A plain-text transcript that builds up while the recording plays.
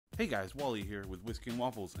Hey guys, WallE here with JC and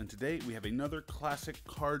Waffles, and today we have another classic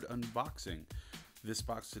card unboxing. This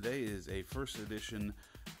box today is a first edition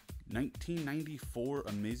 1994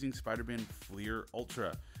 Amazing Spider-Man Fleer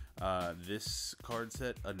Ultra. This card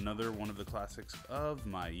set, another one of the classics of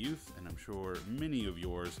my youth, and I'm sure many of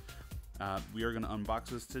yours. We are going to unbox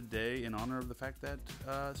this today in honor of the fact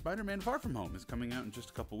that Spider-Man Far From Home is coming out in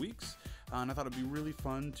just a couple weeks, and I thought it'd be really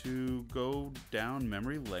fun to go down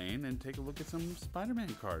memory lane and take a look at some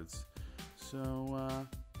Spider-Man cards. So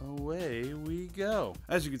away we go.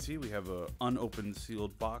 As you can see, we have an unopened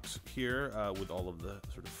sealed box here with all of the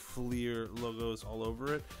sort of Fleer logos all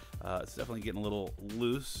over it. It's definitely getting a little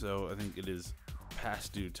loose, so I think it is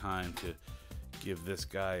past due time to give this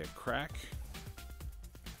guy a crack.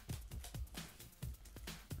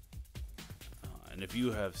 And if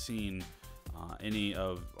you have seen any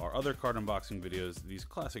of our other card unboxing videos, these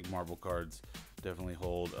classic Marvel cards definitely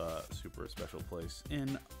hold a super special place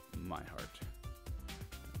in my heart.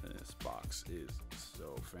 This box is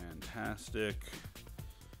so fantastic.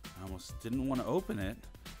 I almost didn't want to open it,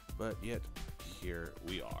 but yet here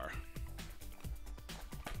we are.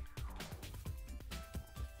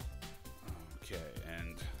 Okay,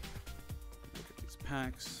 and look at these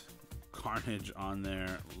packs. Carnage on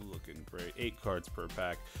there, looking great. 8 cards per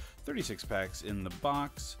pack, 36 packs in the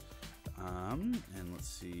box. And let's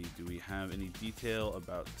see, do we have any detail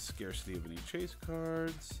about scarcity of any chase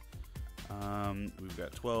cards? We've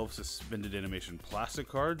got 12 suspended animation plastic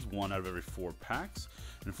cards, 1 out of every 4 packs,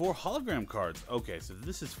 and 4 hologram cards. Okay, so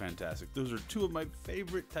this is fantastic. Those are 2 of my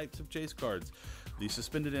favorite types of chase cards. The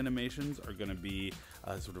suspended animations are going to be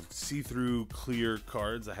sort of see-through clear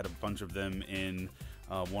cards. I had a bunch of them in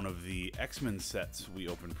one of the X-Men sets we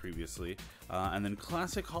opened previously. And then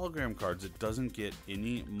classic hologram cards. It doesn't get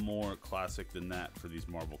any more classic than that for these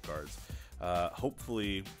Marvel cards.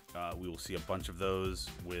 Hopefully we will see a bunch of those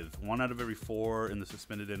with 1 out of every 4 in the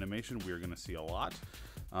suspended animation. We are going to see a lot.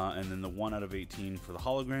 And then the 1 out of 18 for the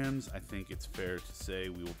holograms, I think it's fair to say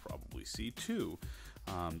we will probably see 2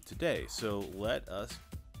 today. So let us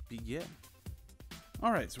begin.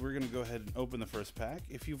 Alright, so we're going to go ahead and open the first pack.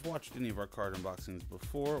 If you've watched any of our card unboxings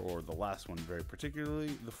before, or the last one very particularly,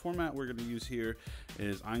 the format we're going to use here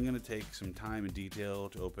is I'm going to take some time and detail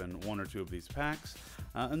to open 1 or 2 of these packs,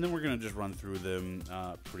 and then we're going to just run through them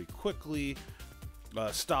pretty quickly,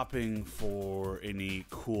 stopping for any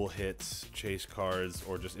cool hits, chase cards,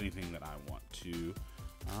 or just anything that I want to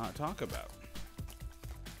talk about.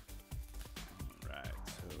 Alright,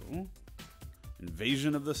 so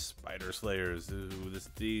Invasion of the Spider Slayers. Ooh, this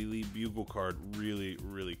Daily Bugle card, really,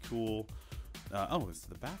 really cool. Oh, it's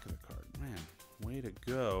the back of the card. Man, way to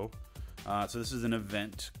go. So this is an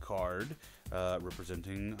event card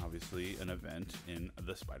representing, obviously, an event in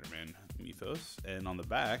the Spider-Man mythos. And on the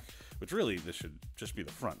back, which really, this should just be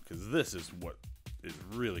the front, because this is what is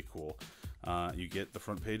really cool. You get the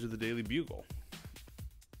front page of the Daily Bugle.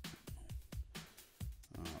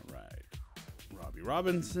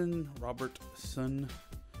 Robertson,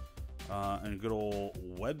 and good old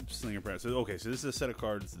web slinger. So, okay, so this is a set of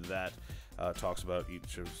cards that talks about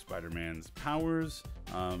each of Spider-Man's powers.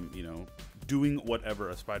 You know, doing whatever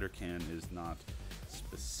a spider can is not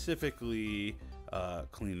specifically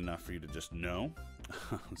clean enough for you to just know.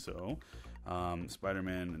 So,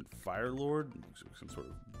 Spider-Man and Firelord, some sort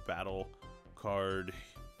of battle card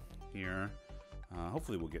here.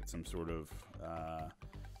 Hopefully we'll get some sort of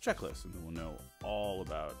checklist, and then we'll know all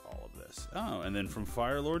about all of this. Oh, and then from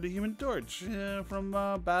Firelord to Human Torch, from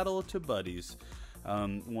battle to buddies.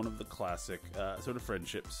 One of the classic sort of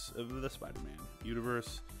friendships of the Spider-Man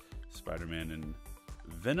universe. Spider-Man and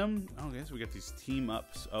Venom. Okay, so we got these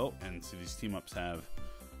team-ups. Oh, and so these team-ups have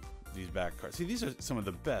these back cards. See, these are some of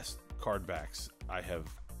the best card backs I have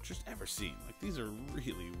just ever seen. Like, these are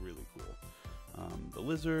really, really cool. The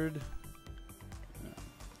Lizard.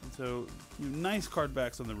 So, nice card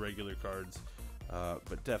backs on the regular cards,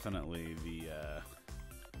 but definitely the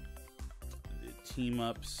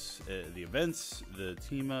team-ups, the events, the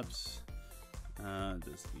team-ups.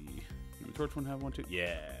 Does the Human Torch one have one too?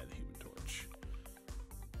 Yeah, the Human Torch.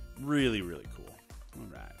 Really, really cool.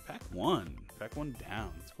 Alright, pack 1. Pack 1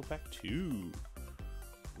 down. Let's go pack 2.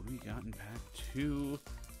 What do we got in pack 2?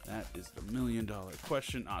 That is the million-dollar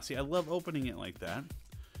question. See, I love opening it like that.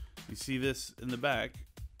 You see this in the back,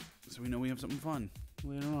 so we know we have something fun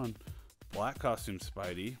later on. Black costume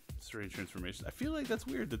Spidey, strange transformation. I feel like that's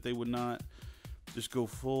weird that they would not just go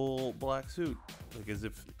full black suit, like as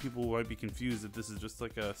if people might be confused that this is just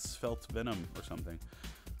like a svelte Venom or something.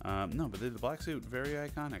 No, but the black suit, very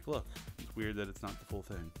iconic. Look, it's weird that it's not the full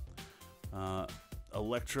thing.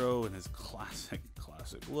 Electro in his classic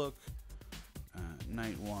look.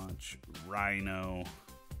 Night Watch, Rhino,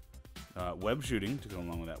 web shooting to go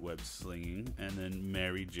along with that, web slinging, and then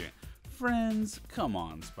Mary Jane. Friends, come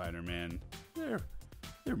on, Spider-Man.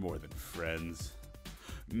 They're more than friends.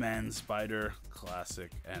 Man Spider,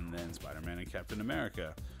 classic, and then Spider-Man and Captain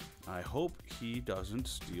America. I hope he doesn't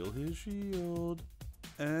steal his shield.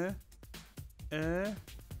 Alright,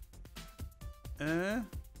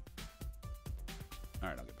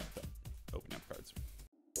 I'll get back up. Open up cards.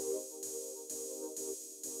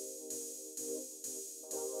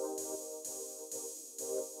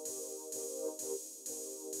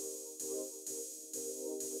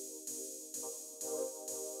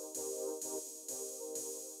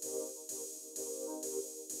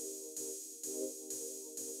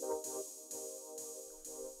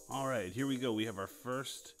 All right, here we go. We have our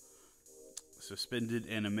first suspended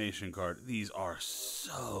animation card. These are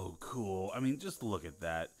so cool. I mean, just look at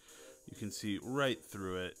that. You can see right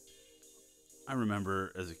through it. I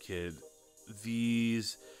remember as a kid,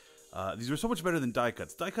 these were so much better than die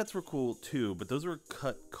cuts. Die cuts were cool too, but those were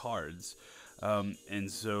cut cards,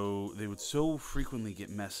 and so they would so frequently get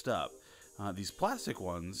messed up. These plastic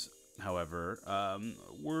ones, however,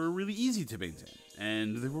 were really easy to maintain,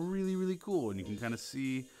 and they were really, really cool, and you can kind of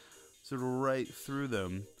see sort of right through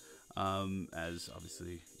them, as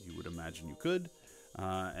obviously you would imagine you could.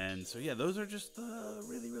 And so, yeah, those are just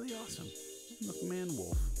really, really awesome. Look, Man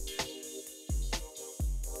Wolf.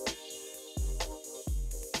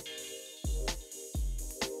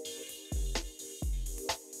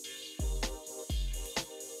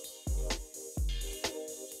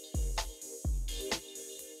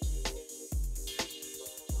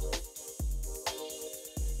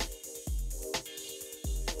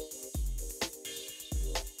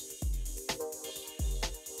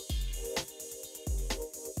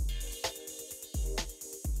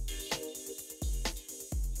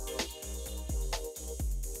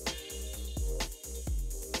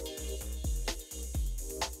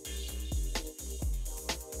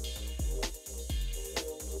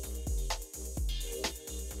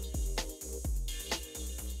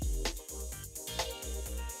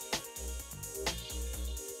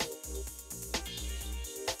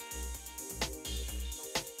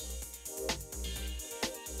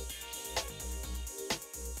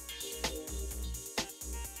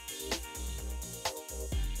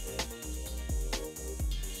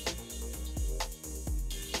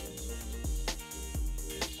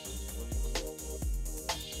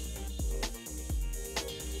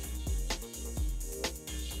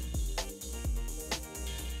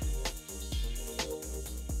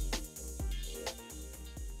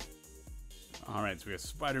 Alright, so we have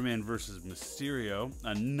Spider-Man versus Mysterio.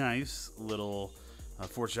 A nice little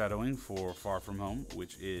foreshadowing for Far From Home,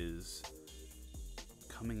 which is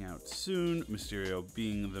coming out soon. Mysterio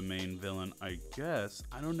being the main villain, I guess.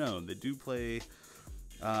 I don't know. They do play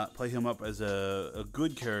him up as a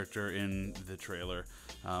good character in the trailer.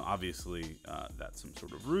 Obviously, that's some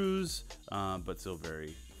sort of ruse, but still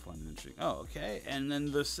very fun and interesting. Oh, okay. And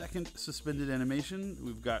then the second suspended animation,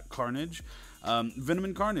 we've got Carnage. Venom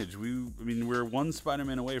and Carnage. We're one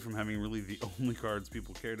Spider-Man away from having really the only cards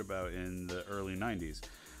people cared about in the early 90s.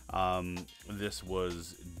 This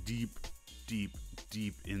was deep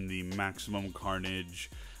in the Maximum Carnage,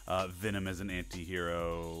 Venom as an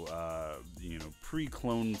anti-hero,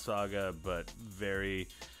 pre-Clone Saga, but very,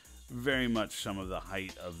 very much some of the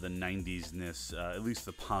height of the 90s-ness, at least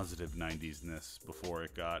the positive 90s-ness, before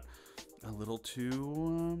it got a little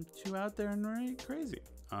too out there and very crazy.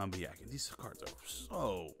 But yeah, these cards are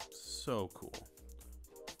so cool.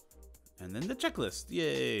 And then the checklist,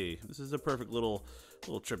 yay! This is a perfect little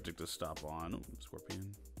triptych to stop on. Ooh,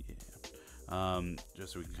 Scorpion, yeah.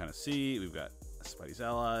 Just so we can kind of see, we've got Spidey's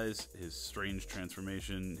allies, his strange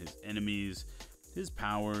transformation, his enemies, his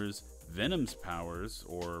powers, Venom's powers,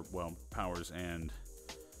 or, well, powers and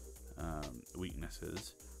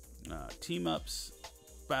weaknesses, team-ups,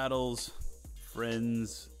 battles,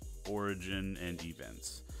 friends, origin, and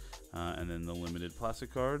events. And then the limited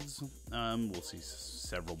plastic cards. We'll see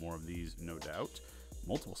several more of these, no doubt.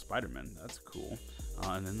 Multiple Spider-Men, that's cool.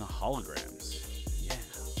 And then the holograms. Yeah,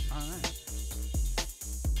 alright.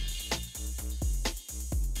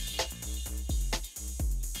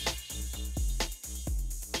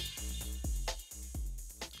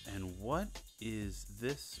 And what is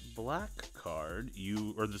this black card,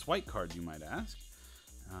 or this white card, you might ask?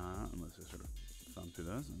 Let's just sort of thumb through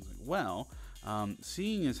those. And it's like, well,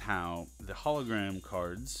 seeing as how the hologram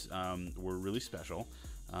cards were really special,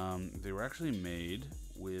 they were actually made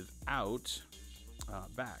without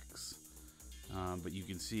backs. But you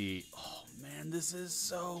can see, oh man, this is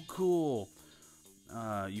so cool.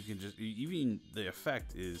 you can just, even the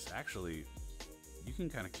effect is actually, you can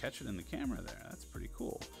kind of catch it in the camera there. That's pretty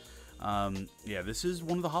cool. Yeah, this is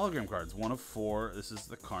one of the hologram cards, one of 4. This is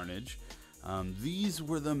the Carnage. These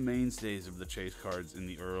were the mainstays of the chase cards in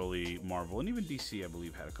the early Marvel, and even DC, I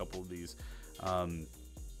believe, had a couple of these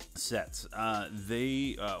sets.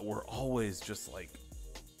 They were always just like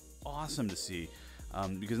awesome to see,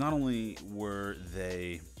 because not only were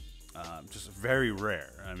they just very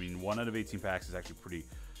rare. I mean, 1 out of 18 packs is actually pretty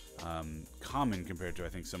common compared to, I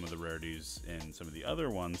think, some of the rarities in some of the other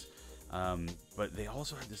ones. But they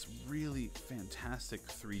also had this really fantastic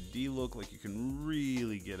 3D look. Like, you can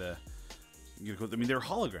really get a... I mean, they're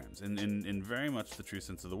holograms in very much the true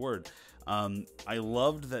sense of the word. I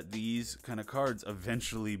loved that these kind of cards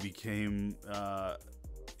eventually became,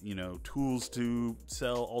 you know, tools to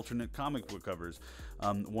sell alternate comic book covers.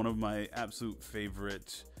 One of my absolute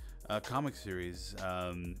favorite comic series,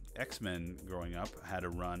 X-Men, growing up, had a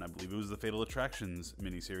run. I believe it was the Fatal Attractions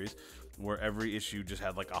miniseries, where every issue just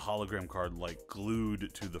had like a hologram card like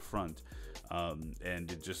glued to the front.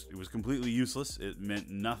 And it was completely useless. It meant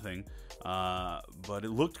nothing, but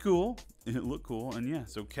it looked cool. And yeah,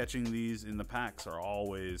 so catching these in the packs are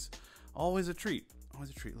always a treat. Always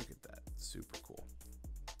a treat. Look at that, super cool.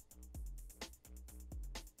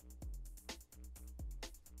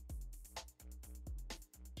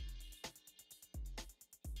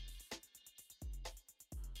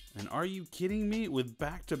 And are you kidding me with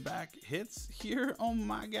back-to-back hits here? Oh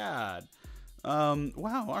my god.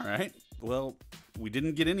 Wow, all right. Well, we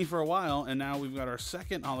didn't get any for a while, and now we've got our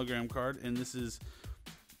second hologram card, and this is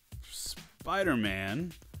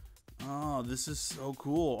Spider-Man. Oh, this is so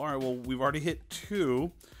cool. All right, well, we've already hit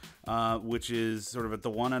 2, which is sort of at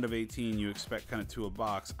the 1 out of 18. You expect kind of 2 a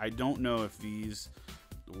box. I don't know if these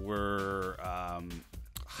were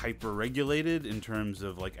hyper-regulated in terms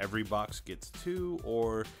of like every box gets 2,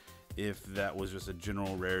 or if that was just a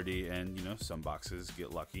general rarity and, you know, some boxes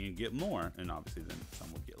get lucky and get more, and obviously then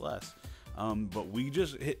some will get less. But we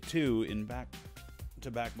just hit 2 in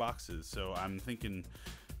back-to-back boxes, so I'm thinking,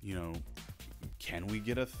 you know, can we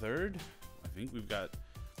get a third? I think we've got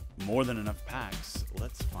more than enough packs.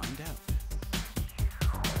 Let's find out.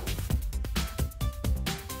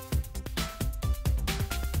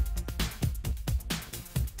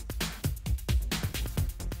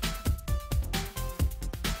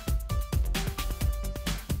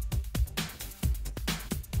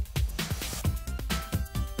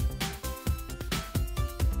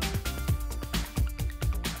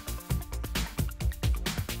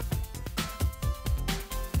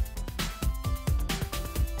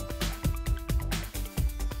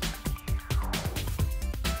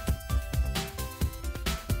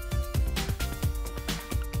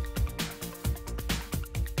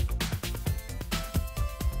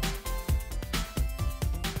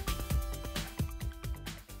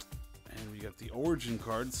 The origin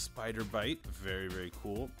card, Spider Bite, very, very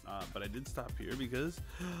cool. But I did stop here because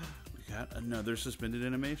we got another suspended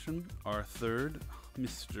animation. Our third,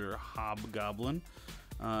 Mr. Hobgoblin.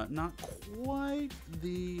 Not quite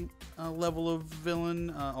the level of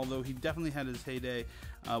villain, although he definitely had his heyday.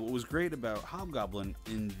 What was great about Hobgoblin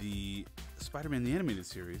in the Spider-Man the Animated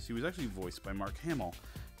Series, he was actually voiced by Mark Hamill,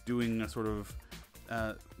 doing a sort of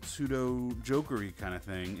pseudo-jokery kind of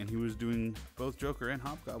thing, and he was doing both Joker and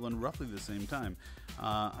Hobgoblin roughly the same time.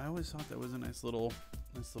 I always thought that was a nice little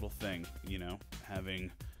thing, you know, having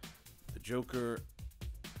the Joker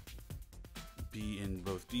be in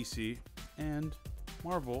both DC and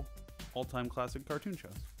Marvel all-time classic cartoon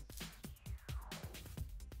shows.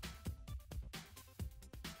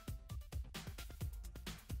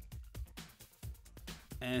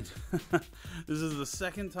 And this is the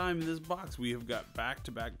second time in this box we have got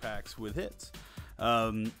back-to-back packs with hits.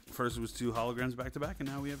 First it was 2 holograms back-to-back, and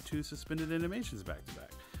now we have 2 suspended animations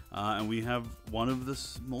back-to-back. And we have one of the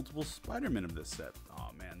multiple Spider-Men of this set.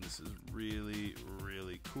 Oh man, this is really,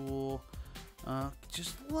 really cool.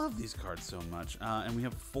 Just love these cards so much. And we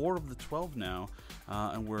have 4 of the 12 now,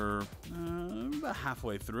 and we're about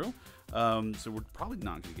halfway through. So we're probably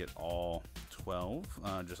not going to get all 12,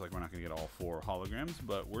 just like we're not going to get all 4 holograms,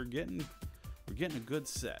 but we're getting a good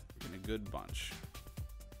set. We're getting a good bunch.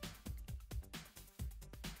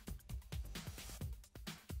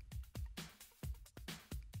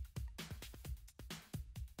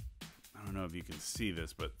 I don't know if you can see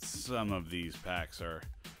this, but some of these packs are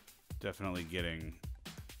definitely getting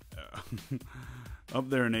up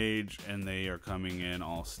there in age, and they are coming in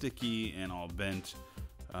all sticky and all bent.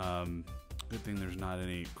 Good thing there's not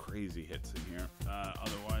any crazy hits in here.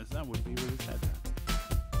 Otherwise, that would be really sad.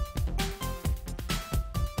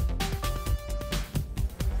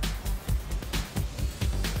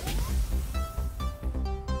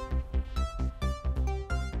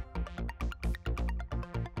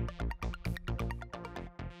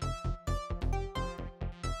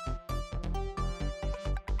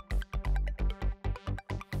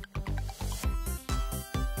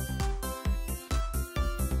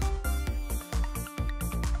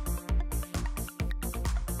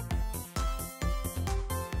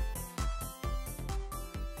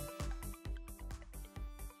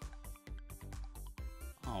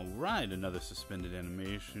 right, another suspended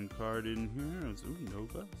animation card in here. Ooh,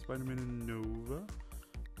 Nova, Spider-Man and Nova.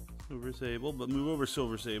 Silver Sable, but move over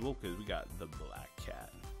Silver Sable because we got the Black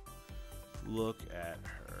Cat. Look at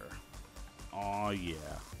her. Oh yeah.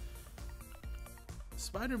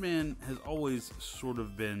 Spider-Man has always sort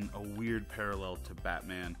of been a weird parallel to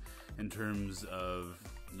Batman in terms of,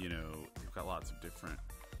 you know, they've got lots of different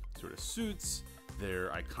sort of suits. They're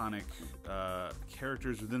iconic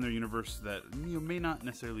characters within their universe that, you know, may not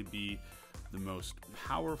necessarily be the most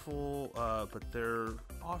powerful, but they're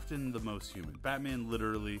often the most human. Batman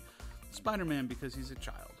literally, Spider-Man because he's a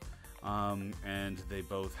child. And they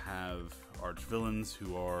both have arch villains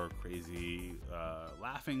who are crazy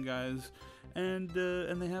laughing guys, and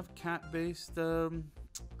they have cat-based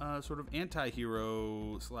sort of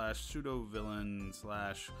anti-hero slash pseudo-villain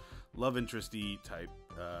slash love interest-y type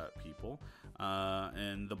people.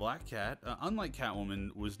 And the Black Cat, unlike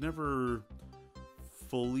Catwoman, was never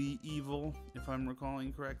fully evil, if I'm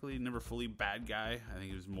recalling correctly. Never fully bad guy. I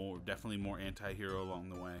think he was definitely more anti-hero along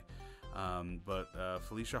the way. But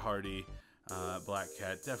Felicia Hardy, Black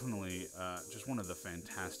Cat, definitely just one of the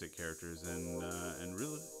fantastic characters, and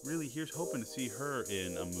really here's hoping to see her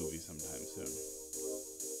in a movie sometime soon.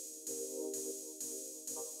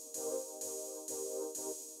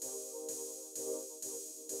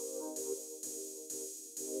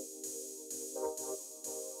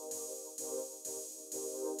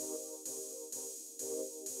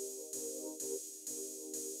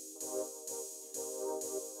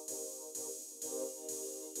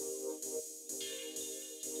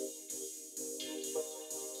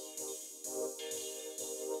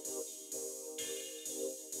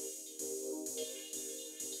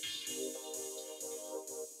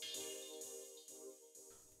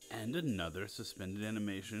 And another suspended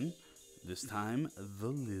animation, this time the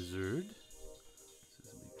Lizard.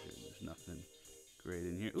 Let's make sure there's nothing great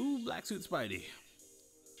in here. Ooh, Black Suit Spidey.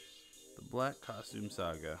 The Black Costume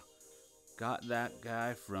Saga. Got that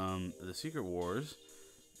guy from the Secret Wars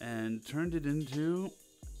and turned it into,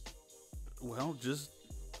 well, just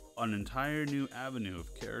an entire new avenue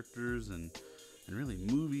of characters and really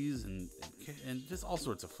movies and just all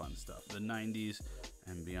sorts of fun stuff. The 90s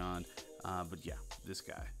and beyond. But yeah, this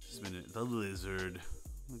guy, the Lizard.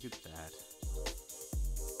 Look at that.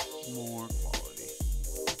 More quality.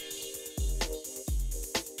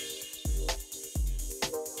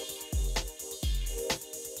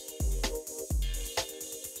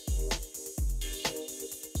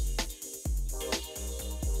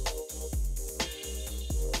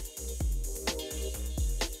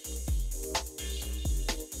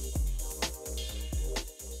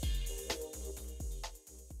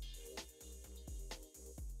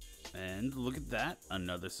 And look at that,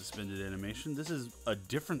 another suspended animation. This is a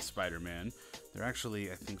different Spider-Man. There are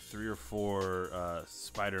actually, I think, 3 or 4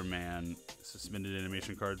 Spider-Man suspended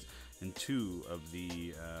animation cards and 2 of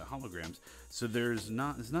the holograms. So it's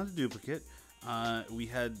not a duplicate.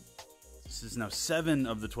 This is now 7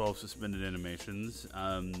 of the 12 suspended animations.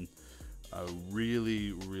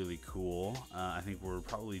 Really, really cool. I think we'll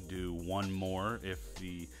probably do 1 more if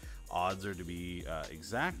the odds are to be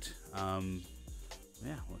exact.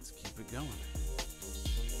 Yeah, let's keep it going.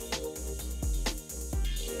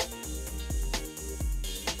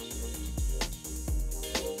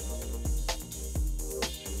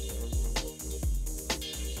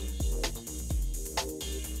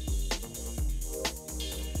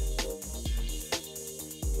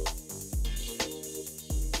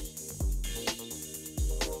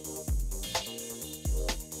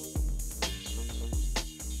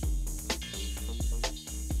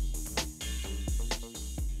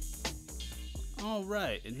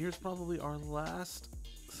 Alright, and here's probably our last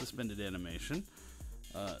suspended animation.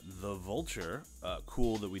 The Vulture.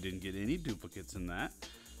 Cool that we didn't get any duplicates in that.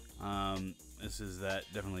 This is that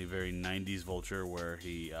definitely very 90s Vulture where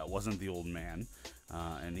he wasn't the old man.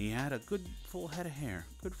 And he had a good full head of hair.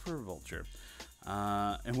 Good for a Vulture.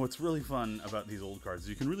 And what's really fun about these old cards is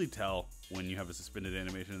you can really tell when you have a suspended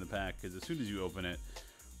animation in the pack, because as soon as you open it,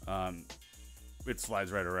 it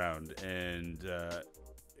slides right around.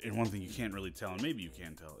 And one thing you can't really tell, and maybe you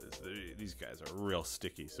can tell, is these guys are real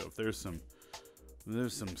sticky. So if there's some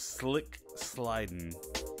slick sliding,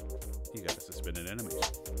 you got a suspended animation.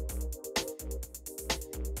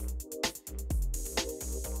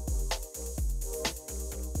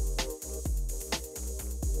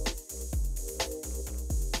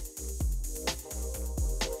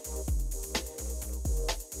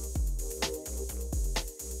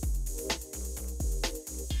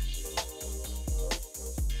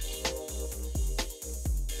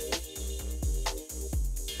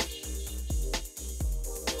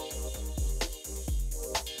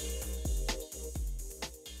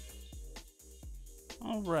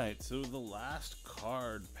 All right, so the last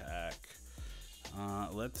card pack.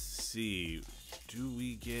 Let's see. Do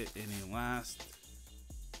we get any last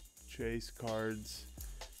chase cards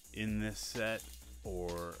in this set,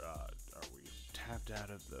 or are we tapped out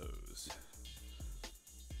of those?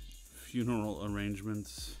 Funeral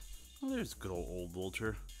arrangements. Oh, there's good old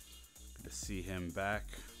Vulture. Good to see him back.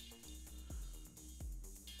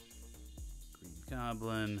 Green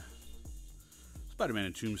Goblin. Spider-Man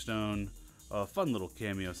and Tombstone. A fun little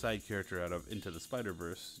cameo side character out of Into the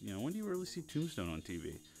Spider-Verse. You know, when do you really see Tombstone on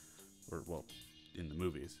TV? Or, well, in the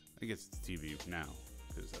movies. I guess it's TV now,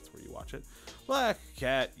 because that's where you watch it. Black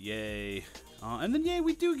Cat, yay. And then, yay,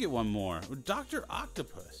 we do get one more. Dr.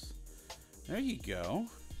 Octopus. There you go.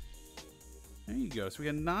 There you go. So we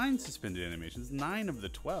got 9 suspended animations, 9 of the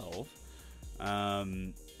 12.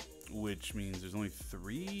 Which means there's only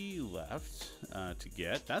 3 left to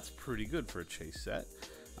get. That's pretty good for a chase set.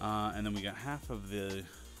 And then we got half of the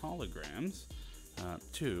holograms,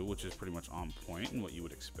 2, which is pretty much on point and what you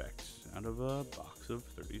would expect out of a box of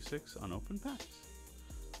 36 unopened packs.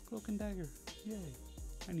 Cloak and Dagger, yay.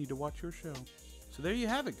 I need to watch your show. So there you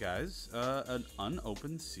have it, guys. An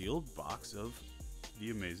unopened sealed box of the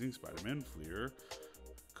Amazing Spider-Man Fleer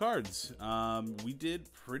cards. We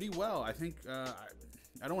did pretty well. I think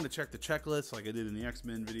I don't want to check the checklist like I did in the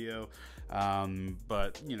X-Men video,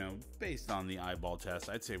 but, you know, based on the eyeball test,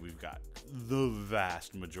 I'd say we've got the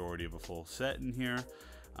vast majority of a full set in here,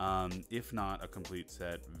 if not a complete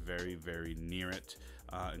set, very, very near it.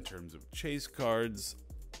 In terms of chase cards,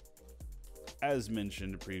 as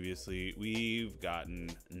mentioned previously, we've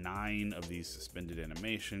gotten 9 of these suspended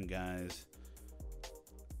animation guys.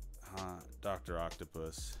 Dr.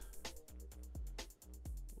 Octopus,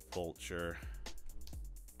 Vulture,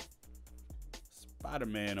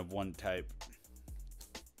 Spider-Man of one type,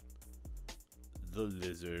 the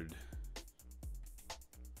Lizard,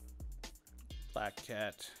 Black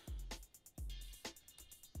Cat,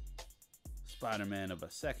 Spider-Man of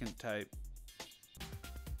a second type,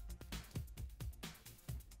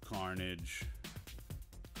 Carnage,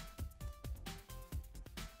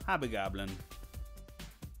 Hobgoblin,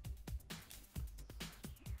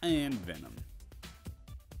 and Venom.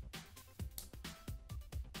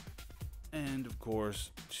 And of course,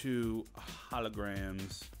 2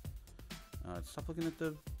 holograms. Stop looking at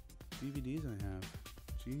the DVDs I have.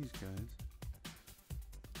 Jeez, guys.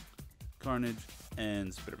 Carnage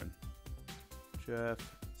and Spider-Man. Jeff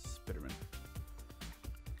Spider-Man.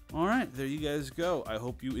 Alright, there you guys go. I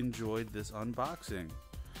hope you enjoyed this unboxing.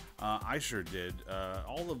 I sure did.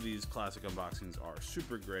 All of these classic unboxings are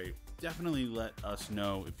super great. Definitely let us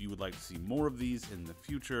know if you would like to see more of these in the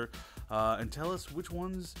future, and tell us which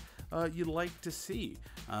ones you'd like to see.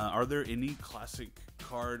 Are there any classic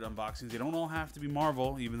card unboxings? They don't all have to be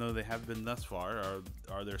Marvel, even though they have been thus far.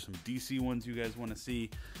 Are there some DC ones you guys want to see?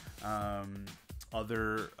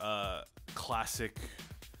 Other classic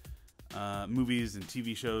movies and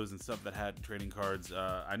TV shows and stuff that had trading cards.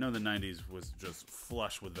 I know the 90s was just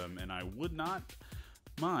flush with them, and I would not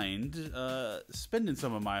mind spending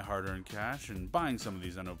some of my hard-earned cash and buying some of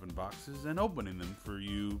these unopened boxes and opening them for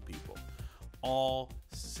you people. All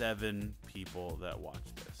 7 people that watch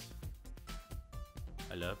this.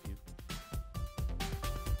 I love you.